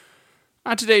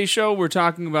On today's show, we're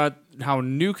talking about how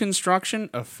new construction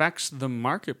affects the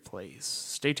marketplace.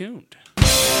 Stay tuned.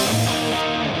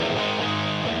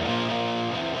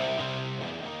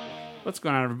 What's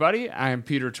going on, everybody? I am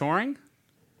Peter Toring.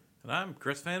 And I'm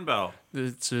Chris Van Bell.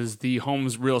 This is the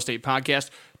Homes Real Estate Podcast,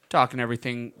 talking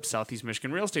everything Southeast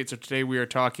Michigan real estate. So today we are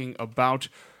talking about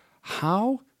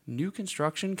how new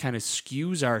construction kind of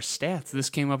skews our stats. This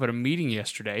came up at a meeting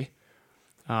yesterday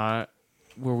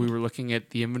where we were looking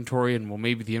at the inventory and, well,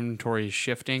 maybe the inventory is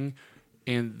shifting.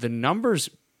 And the numbers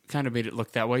kind of made it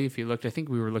look that way. If you looked, I think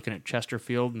we were looking at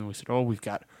Chesterfield, and we said, oh, we've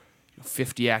got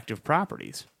 50 active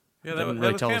properties. Yeah, that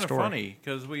was kind of funny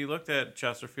because we looked at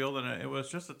Chesterfield and it was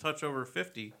just a touch over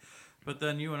 50. But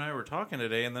then you and I were talking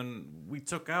today, and then we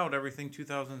took out everything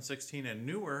 2016 and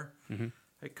newer. Mm-hmm.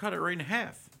 They cut it right in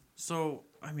half. So,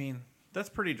 I mean, that's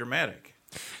pretty dramatic.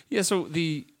 Yeah, so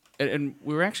and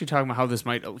we were actually talking about how this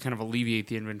might kind of alleviate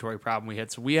the inventory problem we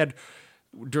had. So we had,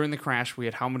 during the crash, we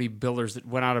had how many builders that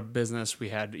went out of business. We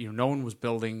had, no one was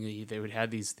building. They would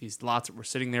have these lots that were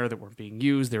sitting there that weren't being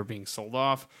used. They were being sold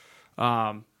off.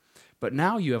 But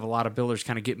now you have a lot of builders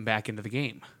kind of getting back into the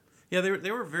game. Yeah,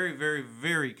 they were very, very,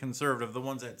 very conservative, the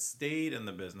ones that stayed in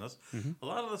the business. Mm-hmm. A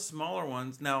lot of the smaller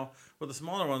ones, now, with the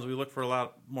smaller ones, we look for a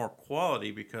lot more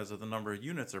quality because of the number of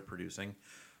units they're producing.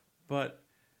 But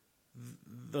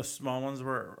the small ones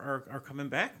are coming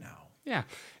back now. Yeah,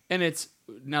 and it's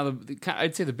now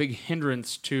I'd say the big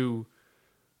hindrance to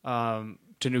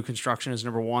new construction is,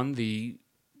 number one, the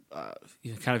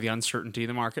kind of the uncertainty in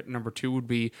the market. Number two would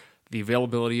be the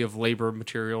availability of labor,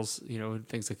 materials, and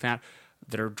things like that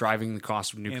are driving the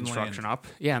cost of new construction up.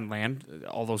 Yeah, and land,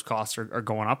 all those costs are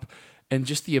going up, and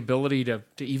just the ability to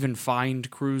even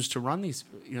find crews to run these.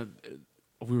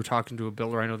 We were talking to a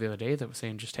builder I know the other day that was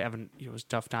saying just having, it was a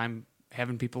tough time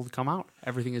having people to come out.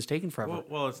 Everything is taken forever.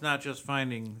 Well, it's not just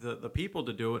finding the people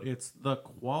to do it. It's the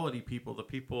quality people, the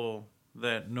people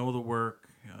that know the work,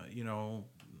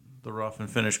 the rough and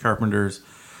finish carpenters.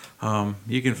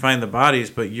 You can find the bodies,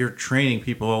 but you're training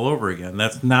people all over again.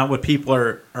 That's not what people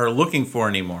are looking for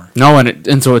anymore. No,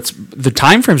 and so it's the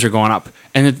time frames are going up,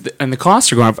 and the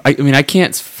costs are going up. I mean, I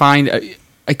can't find.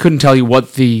 I couldn't tell you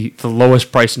what the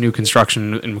lowest price new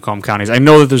construction in Macomb County is. I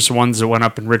know that there's ones that went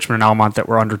up in Richmond and Almont that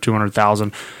were under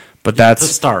 $200,000, but that's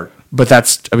to start. But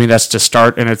that's to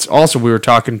start, and it's also, we were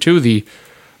talking to the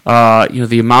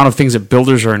amount of things that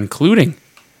builders are including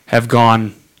have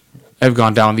gone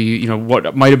down.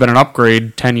 What might have been an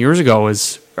upgrade 10 years ago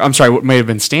what may have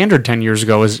been standard 10 years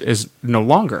ago is no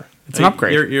longer. It's an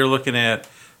upgrade. You're looking at.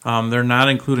 They're not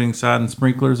including sod and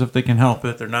sprinklers if they can help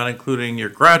it. They're not including your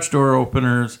garage door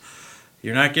openers.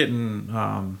 You're not getting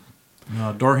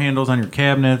door handles on your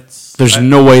cabinets. There's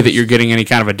no way that you're getting any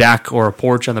kind of a deck or a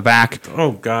porch on the back.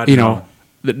 Oh, God, no.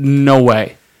 No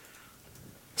way.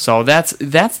 So that's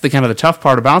the kind of the tough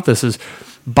part about this is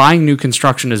buying new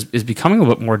construction is becoming a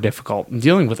little bit more difficult in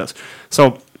dealing with this.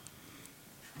 So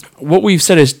what we've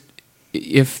said is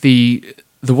if the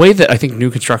way that I think new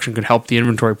construction could help the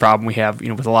inventory problem we have,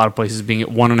 with a lot of places being at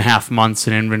 1.5 months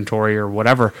in inventory or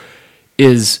whatever,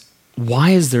 is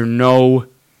why is there no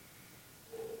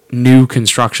new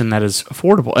construction that is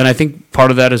affordable? And I think part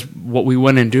of that is what we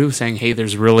went into, saying, hey,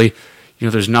 there's really,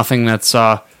 there's nothing that's,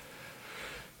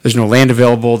 there's no land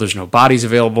available, there's no bodies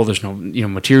available, there's no,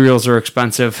 materials are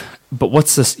expensive. But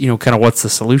what's this, what's the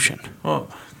solution? Well,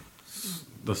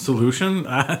 the solution,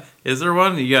 is there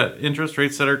one? You got interest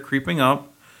rates that are creeping up.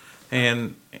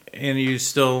 And you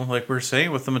still, like we're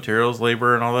saying, with the materials,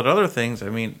 labor, and all that other things, I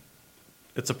mean,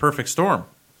 it's a perfect storm.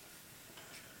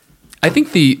 I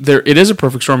think it is a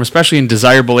perfect storm, especially in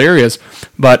desirable areas.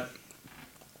 But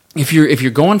if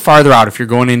you're going farther out, if you're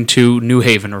going into New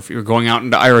Haven, or if you're going out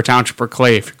into Ira Township or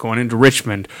Clay, if you're going into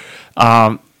Richmond,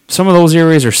 some of those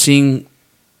areas are seeing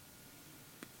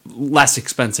less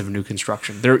expensive new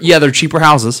construction. They're cheaper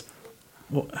houses.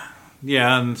 Well,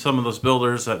 yeah, and some of those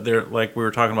builders, they're like we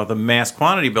were talking about, the mass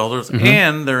quantity builders, mm-hmm.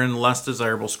 and they're in less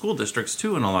desirable school districts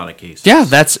too in a lot of cases. Yeah,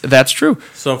 that's true.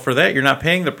 So for that, you're not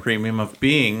paying the premium of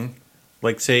being,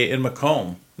 like, say, in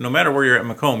Macomb. No matter where you're at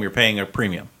Macomb, you're paying a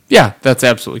premium. Yeah, that's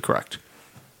absolutely correct.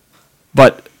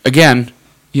 But again,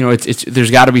 it's there's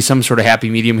got to be some sort of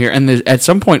happy medium here, and at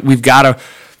some point we've got to,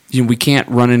 we can't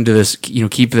run into this,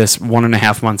 keep this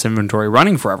 1.5 months inventory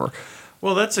running forever.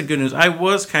 Well, that's the good news. I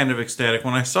was kind of ecstatic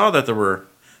when I saw that there were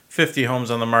 50 homes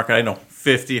on the market. I know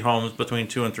 50 homes between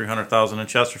 $200,000 and $300,000 in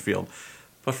Chesterfield.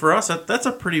 But for us, that's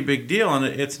a pretty big deal, and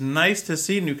it's nice to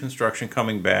see new construction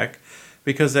coming back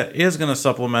because that is going to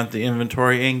supplement the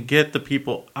inventory and get the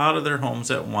people out of their homes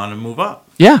that want to move up.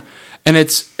 Yeah, and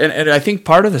I think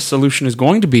part of the solution is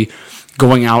going to be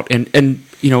going out and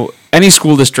any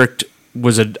school district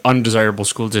was an undesirable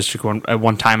school district at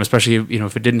one time, especially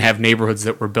if it didn't have neighborhoods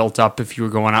that were built up. If you were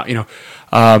going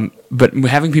out, but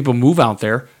having people move out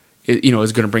there,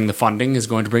 is going to bring the funding, is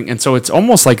going to bring, and so it's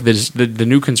almost like the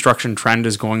new construction trend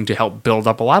is going to help build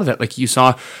up a lot of that. Like you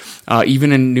saw,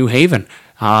 even in New Haven,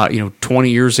 20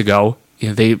 years ago.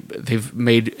 They've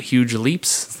made huge leaps.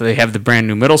 So they have the brand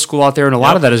new middle school out there, and a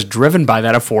lot of that is driven by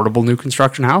that affordable new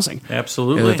construction housing.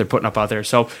 Absolutely. That they're putting up out there.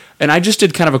 So, and I just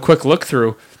did kind of a quick look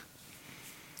through.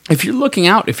 If you're looking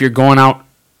out, if you're going out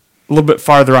a little bit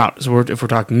farther out, so if we're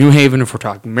talking New Haven, if we're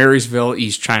talking Marysville,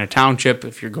 East China Township,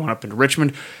 if you're going up into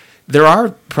Richmond, there are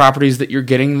properties that you're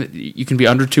getting that you can be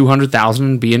under 200,000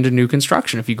 and be into new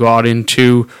construction. If you go out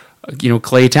into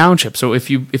Clay Township, so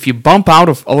if you bump out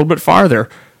a little bit farther,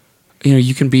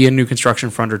 you can be in new construction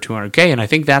for under 200K, and I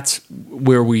think that's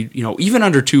where we, even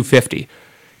under 250.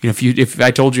 If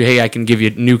I told you, hey, I can give you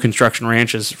new construction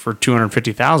ranches for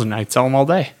 250,000, I'd sell them all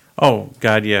day. Oh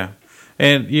God, yeah.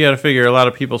 And you got to figure a lot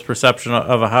of people's perception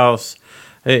of a house,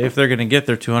 if they're going to get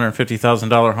their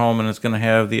 $250,000 home and it's going to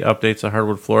have the updates, the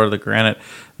hardwood floor, the granite.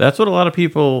 That's what a lot of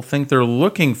people think they're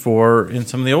looking for in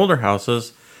some of the older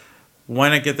houses. Why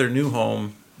not get their new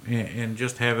home and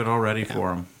just have it all ready for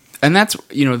them? And that's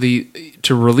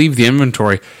to relieve the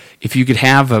inventory. If you could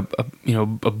have a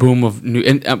boom of new,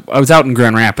 and I was out in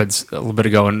Grand Rapids a little bit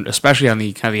ago, and especially on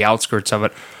the kind of the outskirts of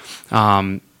it,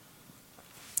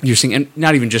 you're seeing, and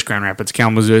not even just Grand Rapids,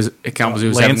 Kalamazoo is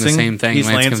having the same thing. East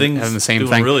Lansing having the same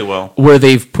doing thing really well, where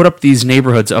they've put up these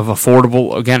neighborhoods of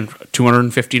affordable, again,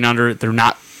 250 and under. They're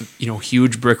not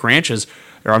huge brick ranches.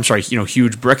 Or I'm sorry,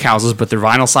 huge brick houses, but they're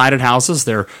vinyl sided houses.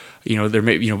 They're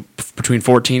between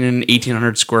 14 and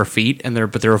 1,800 square feet, and they're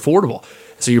affordable.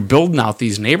 So you're building out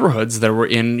these neighborhoods that were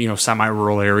in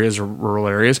semi-rural areas or rural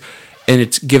areas, and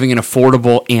it's giving an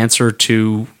affordable answer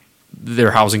to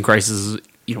their housing crisis.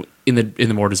 In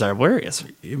the more desirable areas.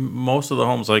 Most of the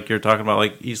homes, like you're talking about,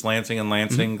 like East Lansing and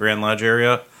Lansing, Grand Lodge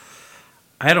area,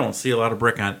 I don't see a lot of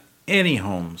brick on any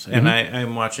homes, and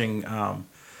I'm watching.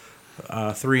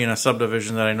 3 in a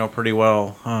subdivision that I know pretty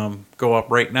well go up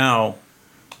right now,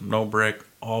 no brick,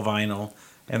 all vinyl,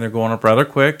 and they're going up rather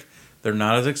quick. They're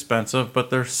not as expensive, but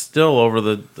they're still over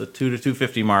the 2 to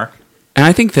 250 mark. And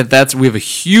I think we have a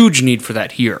huge need for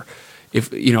that here.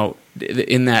 If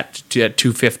in that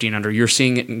 250 and under, you're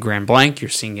seeing it in Grand Blanc. You're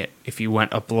seeing it if you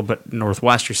went up a little bit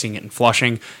northwest. You're seeing it in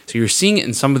Flushing. So you're seeing it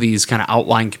in some of these kind of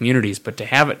outlying communities. But to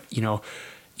have it,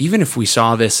 even if we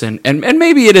saw this, and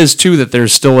maybe it is too that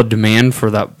there's still a demand for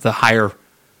the higher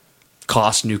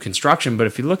cost new construction. But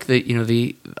if you look at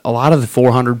a lot of the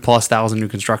 400,000+ new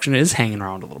construction is hanging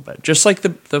around a little bit, just like the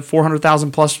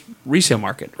 400,000+ resale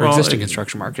market or existing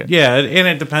construction market. Yeah, and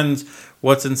it depends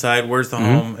what's inside, where's the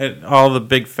home, all the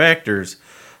big factors,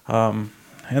 and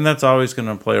that's always going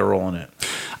to play a role in it.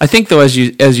 I think though,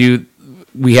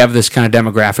 we have this kind of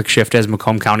demographic shift as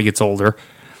Macomb County gets older.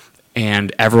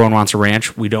 And everyone wants a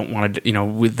ranch. We don't want to, the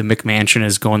McMansion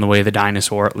is going the way of the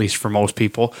dinosaur, at least for most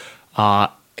people. I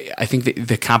think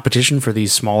the competition for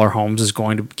these smaller homes is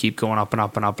going to keep going up and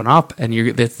up and up and up.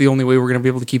 And that's the only way we're going to be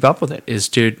able to keep up with it is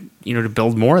to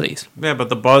build more of these. Yeah, but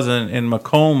the buzz in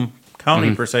Macomb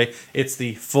County, per se, it's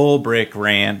the full brick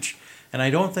ranch. And I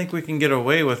don't think we can get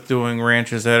away with doing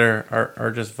ranches that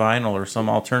are just vinyl or some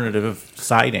alternative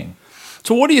siding.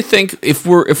 So what do you think if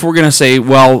we're going to say,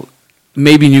 well,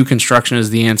 maybe new construction is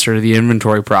the answer to the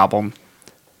inventory problem?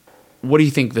 What do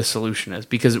you think the solution is?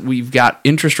 Because we've got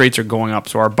interest rates are going up,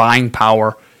 so our buying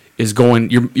power is going.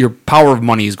 Your power of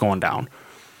money is going down,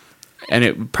 and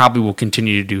it probably will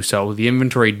continue to do so. The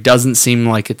inventory doesn't seem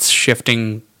like it's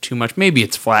shifting too much. Maybe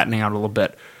it's flattening out a little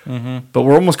bit, but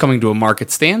we're almost coming to a market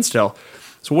standstill.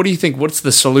 So, what do you think? What's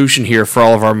the solution here for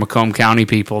all of our Macomb County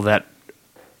people? That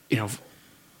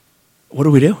what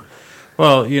do we do?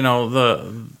 Well,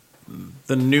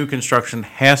 the new construction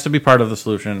has to be part of the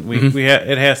solution.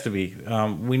 It has to be.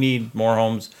 We need more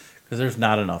homes because there's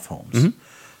not enough homes.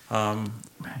 And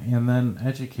then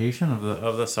education of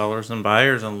the sellers and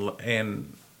buyers,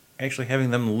 and actually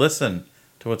having them listen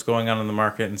to what's going on in the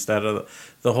market instead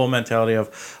of the whole mentality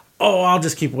of, oh, I'll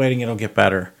just keep waiting, it'll get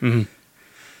better.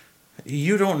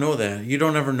 You don't know that. You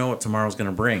don't ever know what tomorrow's going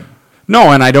to bring.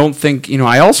 No, and I don't think,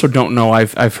 I also don't know,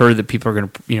 I've heard that people are going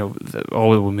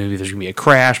to, maybe there's going to be a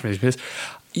crash. Maybe this.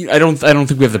 I don't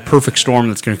think we have the perfect storm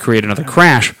that's going to create another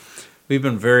crash. We've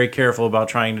been very careful about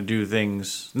trying to do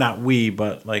things, not we,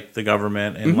 but like the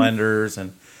government and lenders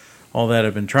and all that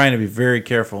have been trying to be very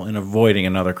careful in avoiding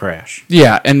another crash.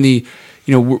 Yeah, and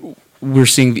we're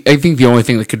seeing, I think the only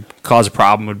thing that could cause a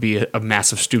problem would be a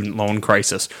massive student loan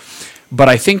crisis. But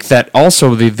I think that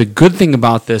also the good thing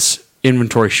about this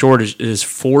inventory shortage has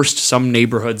forced some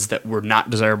neighborhoods that were not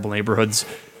desirable neighborhoods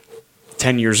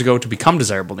 10 years ago to become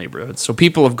desirable neighborhoods. So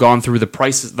people have gone through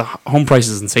the home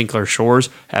prices in St. Clair Shores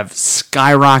have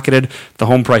skyrocketed. The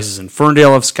home prices in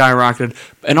Ferndale have skyrocketed.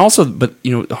 And also, but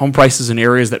the home prices in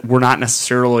areas that were not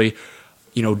necessarily,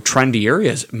 trendy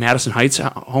areas. Madison Heights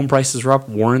home prices are up.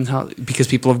 Warren, because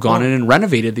people have gone in and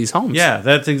renovated these homes. Yeah,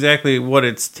 that's exactly what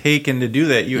it's taken to do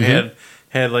that. You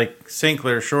had like St.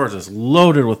 Clair Shores is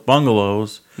loaded with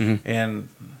bungalows, and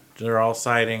they're all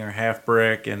siding or half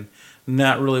brick and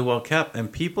not really well kept.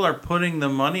 And people are putting the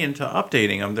money into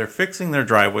updating them. They're fixing their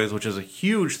driveways, which is a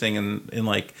huge thing in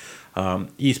like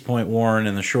East Point, Warren,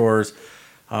 and the Shores.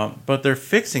 But they're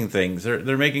fixing things.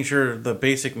 They're making sure the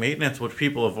basic maintenance, which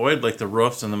people avoid, like the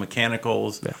roofs and the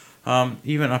mechanicals,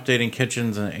 even updating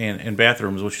kitchens and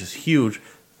bathrooms, which is huge.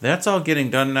 That's all getting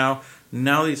done now.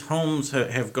 Now these homes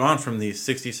have gone from these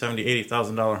 $60,000, $70,000,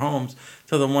 $80,000 homes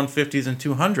to the 150s and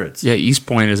 200s. Yeah, East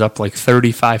Point is up like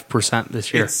 35%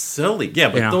 this year. It's silly. Yeah,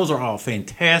 but those are all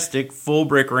fantastic full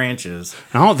brick ranches.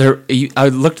 No, I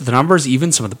looked at the numbers.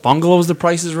 Even some of the bungalows, the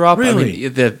prices are up. Really? I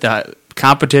mean, the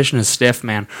competition is stiff,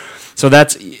 man. So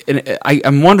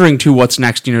I'm wondering too what's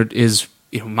next. Is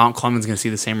Mount Clemens going to see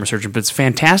the same resurgence? But it's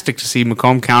fantastic to see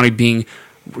Macomb County being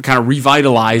kind of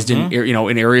revitalized in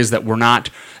areas that were not,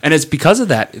 and it's because of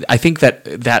that. I think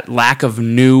that lack of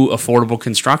new affordable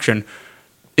construction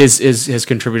has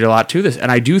contributed a lot to this.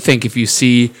 And I do think if you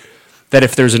see that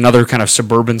if there's another kind of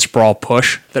suburban sprawl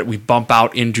push that we bump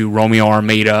out into Romeo,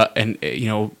 Armada, and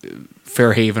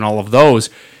Fairhaven, all of those,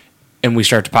 and we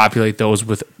start to populate those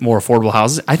with more affordable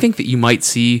houses, I think that you might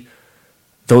see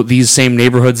these same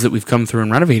neighborhoods that we've come through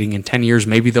and renovating in 10 years,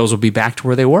 maybe those will be back to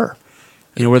where they were.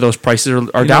 Where those prices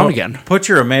are down again. Put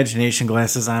your imagination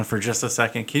glasses on for just a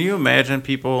second. Can you imagine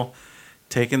people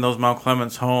taking those Mount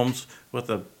Clemens homes with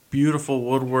the beautiful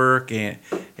woodwork and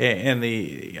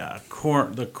the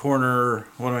corner?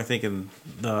 What am I thinking?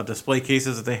 The display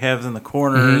cases that they have in the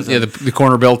corners. Yeah, the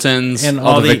corner built-ins, and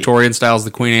all the Victorian styles,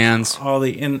 the Queen Anne's, all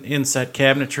the inset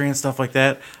cabinetry and stuff like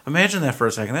that. Imagine that for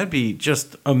a second. That'd be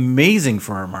just amazing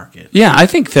for our market. Yeah, I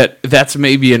think that's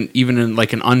maybe even in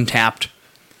like an untapped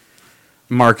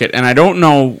market, and I don't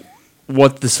know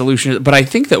what the solution is, but I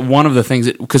think that one of the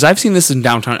things because I've seen this in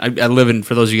downtown. I live in,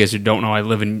 for those of you guys who don't know, I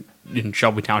live in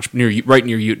Shelby Township, right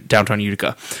near downtown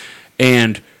Utica,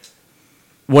 and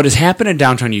what has happened in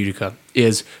downtown Utica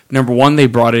is, number one, they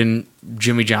brought in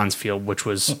Jimmy John's Field, which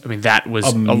was, that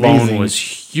was amazing. Alone was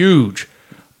huge,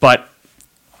 but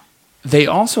they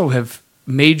also have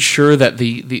made sure that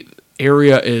the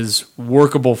area is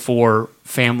workable for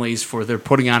families. They're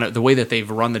putting on it. The way that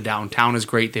they've run the downtown is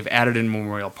great. They've added in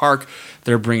Memorial Park.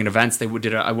 They're bringing events.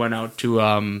 I went out to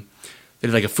they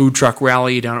did like a food truck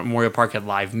rally down at Memorial Park. Had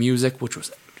live music, which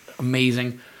was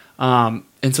amazing. And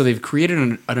so they've created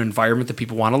an environment that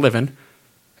people want to live in,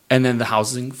 and then the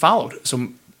housing followed. So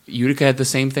Utica had the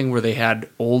same thing where they had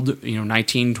old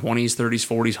 1920s, 30s,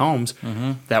 40s homes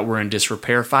that were in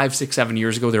disrepair 5, 6, 7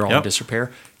 years ago. They're all in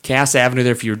disrepair. Cass Avenue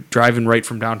there, if you're driving right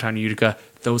from downtown Utica,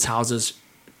 those houses,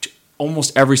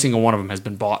 almost every single one of them has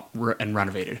been bought and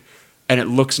renovated. And it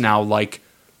looks now like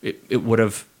it would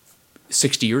have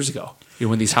 60 years ago.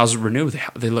 When these houses were new,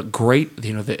 they look great,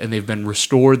 and they've been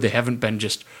restored. They haven't been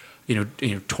just,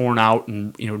 torn out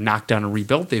and, knocked down and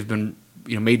rebuilt. They've been,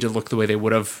 made to look the way they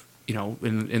would have, in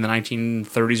the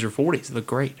 1930s or 40s. They look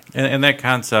great. And that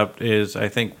concept is, I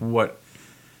think, what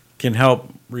can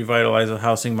help revitalize the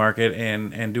housing market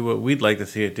and do what we'd like to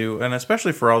see it do. And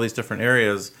especially for all these different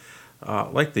areas,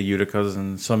 like the Uticas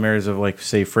and some areas of, like,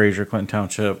 say, Fraser, Clinton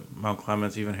Township, Mount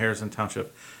Clemens, even Harrison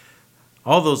Township.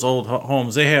 All those old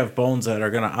homes, they have bones that are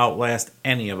going to outlast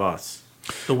any of us,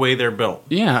 the way they're built.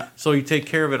 Yeah. So you take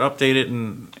care of it, update it,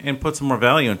 and put some more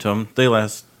value into them. They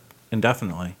last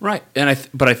indefinitely. Right. And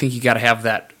but I think you got to have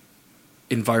that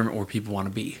environment where people want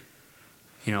to be.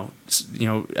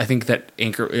 I think that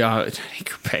Anchor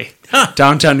Bay,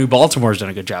 downtown New Baltimore has done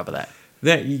a good job of that.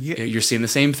 You're seeing the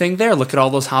same thing there. Look at all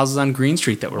those houses on Green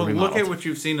Street that were remodeled. Look at what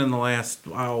you've seen in the last,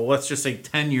 let's just say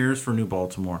 10 years for New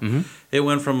Baltimore. It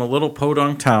went from a little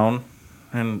podunk town,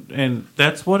 and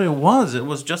that's what it was. It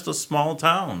was just a small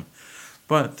town.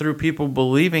 But through people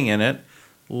believing in it,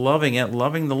 loving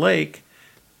the lake,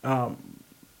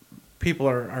 people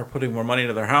are putting more money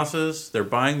into their houses. They're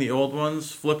buying the old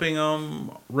ones, flipping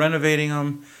them, renovating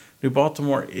them. New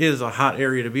Baltimore is a hot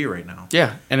area to be right now.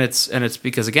 Yeah, and it's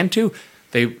because, again, too,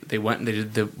 they went and they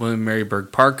did the William Mary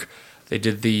Berg Park. They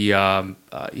did the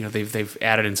they've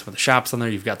added in some of the shops on there.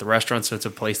 You've got the restaurants, so it's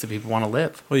a place that people want to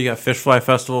live. Well, you got Fish Fly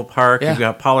Festival Park. Yeah. You've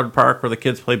got Pollard Park where the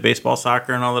kids play baseball,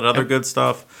 soccer, and all that other good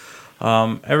stuff.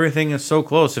 Everything is so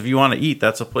close. If you want to eat,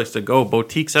 that's a place to go.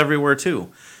 Boutiques everywhere too.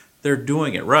 They're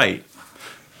doing it right.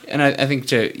 And I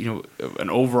think an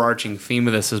overarching theme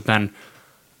of this has been,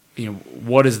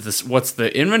 what's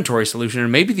the inventory solution?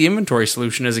 And maybe the inventory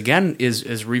solution is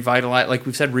revitalize, like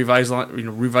we've said,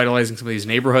 revitalizing some of these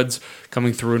neighborhoods,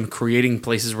 coming through and creating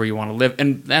places where you want to live.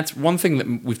 And that's one thing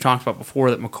that we've talked about before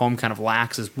that Macomb kind of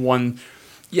lacks is one.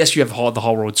 Yes, you have the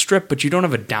Hall Road Strip, but you don't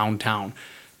have a downtown.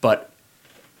 But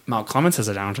Mount Clemens has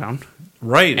a downtown.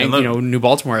 Right. And, New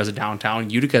Baltimore has a downtown.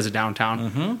 Utica has a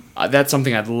downtown. Mm-hmm. That's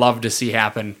something I'd love to see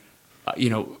happen.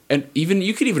 And even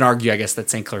you could even argue, I guess, that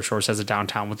St. Clair Shores has a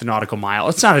downtown with the Nautical Mile.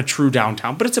 It's not a true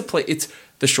downtown, but it's a place. It's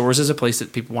the Shores is a place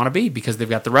that people want to be because they've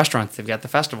got the restaurants, they've got the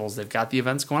festivals, they've got the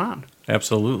events going on.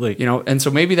 Absolutely. And so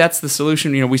maybe that's the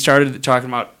solution. We started talking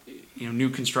about new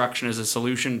construction as a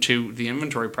solution to the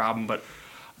inventory problem, but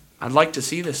I'd like to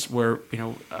see this where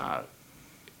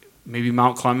maybe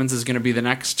Mount Clemens is going to be the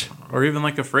next, or even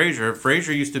like a Fraser.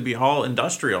 Fraser used to be all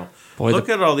industrial. Boy, Look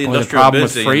at all the industrial. The problem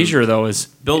with Fraser though is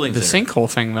buildings. The sinkhole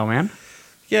thing, though, man.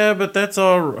 Yeah, but that's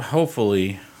all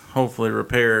hopefully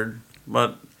repaired.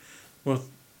 But with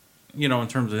in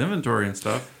terms of inventory and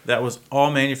stuff, that was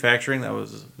all manufacturing. That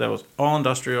was all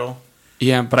industrial.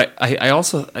 Yeah, but I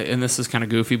also, and this is kind of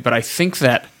goofy, but I think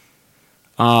that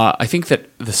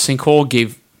the sinkhole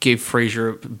gave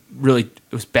Fraser really,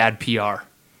 it was bad PR.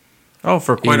 Oh,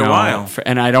 for quite a while.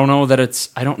 And I don't know that it's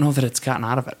gotten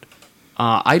out of it.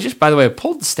 By the way, I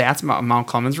pulled the stats about Mount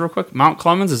Clemens real quick. Mount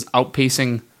Clemens is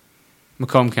outpacing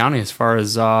Macomb County as far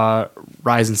as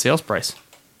rise in sales price.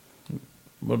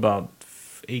 What about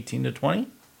 18 to 20?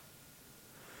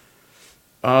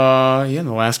 In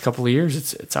the last couple of years,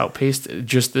 it's outpaced.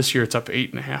 Just this year, it's up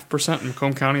 8.5%. And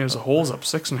Macomb County as a whole is up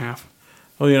 6.5%.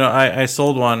 Well, I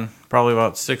sold one probably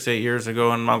about 6-8 years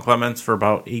ago in Mount Clemens for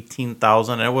about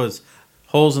 $18,000. It was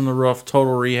holes in the roof,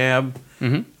 total rehab.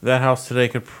 Mm-hmm. That house today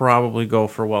could probably go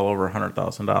for well over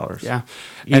 $100,000. Yeah,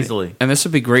 easily. And this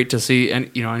would be great to see.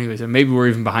 And anyways, and maybe we're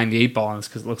even behind the 8 ball on this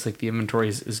because it looks like the inventory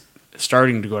is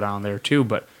starting to go down there too.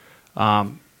 But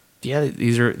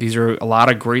these are a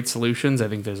lot of great solutions. I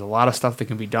think there's a lot of stuff that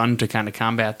can be done to kind of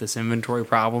combat this inventory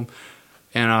problem.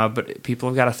 And but people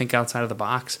have got to think outside of the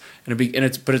box,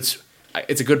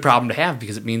 it's a good problem to have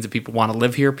because it means that people want to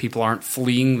live here. People aren't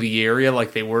fleeing the area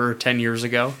like they were 10 years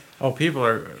ago. Oh, people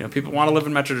want to live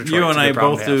in Metro Detroit. You and I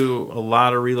both do a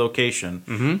lot of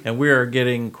relocation, and we are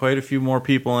getting quite a few more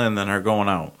people in than are going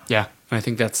out. Yeah, and I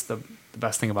think that's the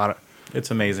best thing about it.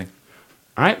 It's amazing.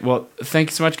 All right. Well, thank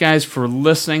you so much, guys, for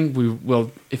listening. We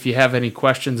will, if you have any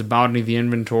questions about any of the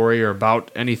inventory or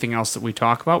about anything else that we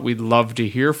talk about, we'd love to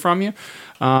hear from you.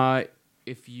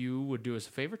 If you would do us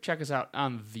a favor, check us out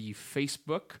on the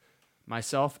Facebook.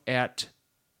 Myself at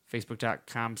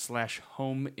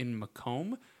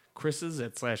facebook.com/homeinmacomb. Chris's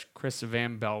at /Chris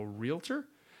Van Bell Realtor.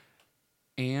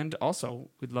 And also,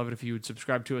 we'd love it if you would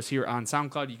subscribe to us here on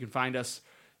SoundCloud. You can find us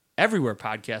everywhere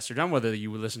podcasts are done, whether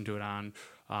you would listen to it on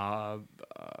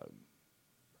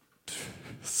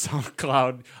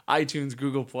SoundCloud, iTunes,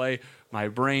 Google Play. My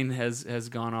brain has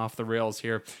gone off the rails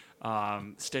here.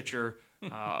 Stitcher,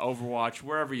 Overwatch,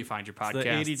 wherever you find your podcasts.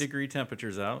 It's the 80-degree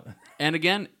temperatures out. And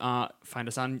again, find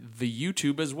us on the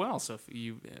YouTube as well. So if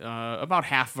you about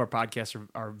half of our podcasts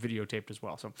are videotaped as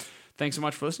well. So thanks so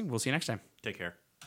much for listening. We'll see you next time. Take care.